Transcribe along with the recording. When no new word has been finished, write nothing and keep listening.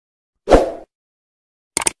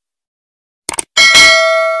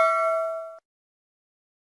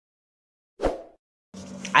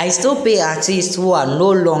I still pay artists who are no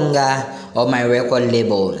longer on my record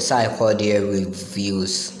label, Sarkodie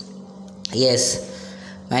Reviews.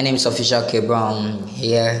 Yes, my name is Official K Brown.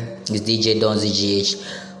 Here is DJ Donzy GH.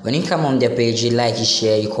 When you come on the page, you like, you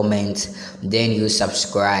share, you comment, then you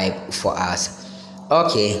subscribe for us.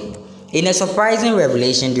 Okay, in a surprising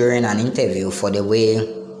revelation during an interview for The Way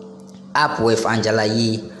Up with Angela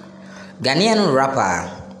Yee, Ghanaian rapper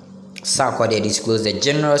Sarkodie disclosed the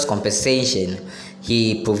generous compensation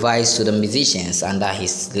he provides to the musicians under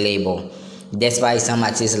his label. Despite some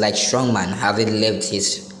artists like Strongman having left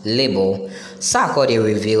his label, Sarkodie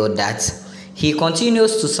revealed that he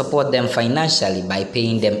continues to support them financially by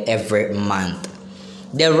paying them every month.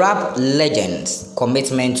 The rap legend's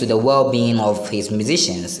commitment to the well-being of his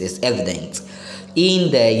musicians is evident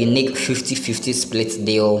in the unique 50-50 split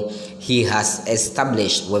deal he has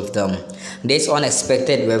established with them. This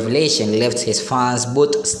unexpected revelation left his fans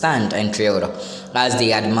both stunned and thrilled as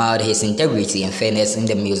they admired his integrity and fairness in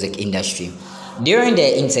the music industry. During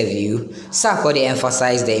the interview, Sarkodie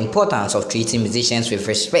emphasized the importance of treating musicians with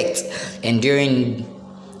respect and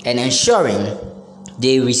ensuring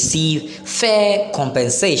they receive fair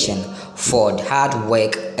compensation for hard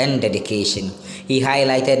work and dedication. He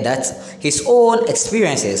highlighted that his own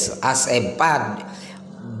experiences as a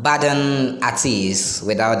budding artist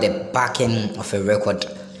without the backing of a record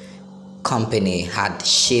company had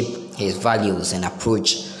shaped his values and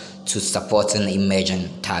approach to supporting emerging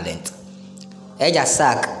talent. Eja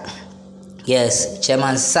Sack, yes,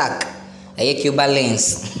 Chairman Sack, Cuba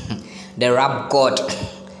Links, the rap god,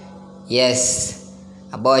 yes,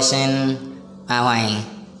 abortion,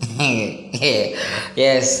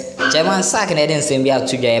 yes, Chairman Sack, and I didn't say we have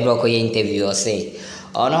to get a interview or say,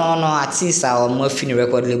 oh no, artists are more fin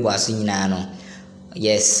record label as you know.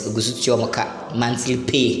 Yes, Gusuchiomoka monthly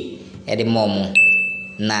pay at the moment.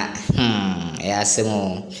 Na, yes,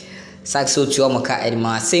 Saxo Chiomoka at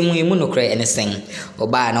my same way, monocray anything, or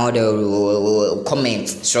buy another comment.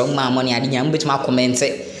 Strong my money, I didn't bet my comment.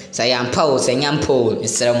 Say I'm Paul, say I'm Paul,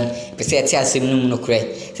 Mr. Pesetia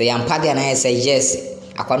Simunocray. Say I'm Paddy and I say yes,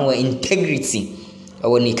 I can wear integrity.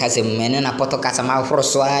 When you cast a man and a potocasama for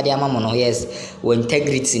so I am on, yes, when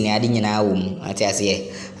integrity in adding in our womb. I tell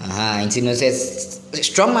you, Intino says,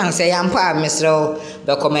 strong man say I'm pa, Mr.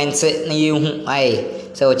 The comment you, I.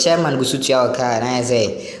 So chairman Gusutia car and I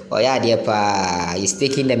say, oh yeah, dear pa, he's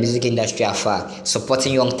taking the music industry afar,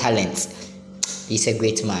 supporting young talents. He's a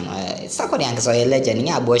great man. Sarkodie is a legend.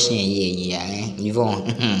 Yeah, abortion, Yvonne.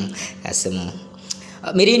 That's the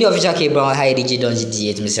more. Me the Official K Brown, hi DJ Donzy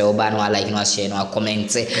GH, Mr. Obano, like no share, no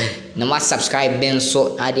comment, no more subscribe, ben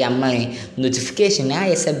so I the my notification.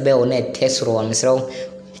 I said bell net test roll, Mr.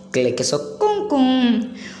 Click so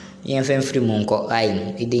kung. You free monko.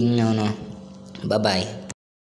 I didn't know. Bye bye.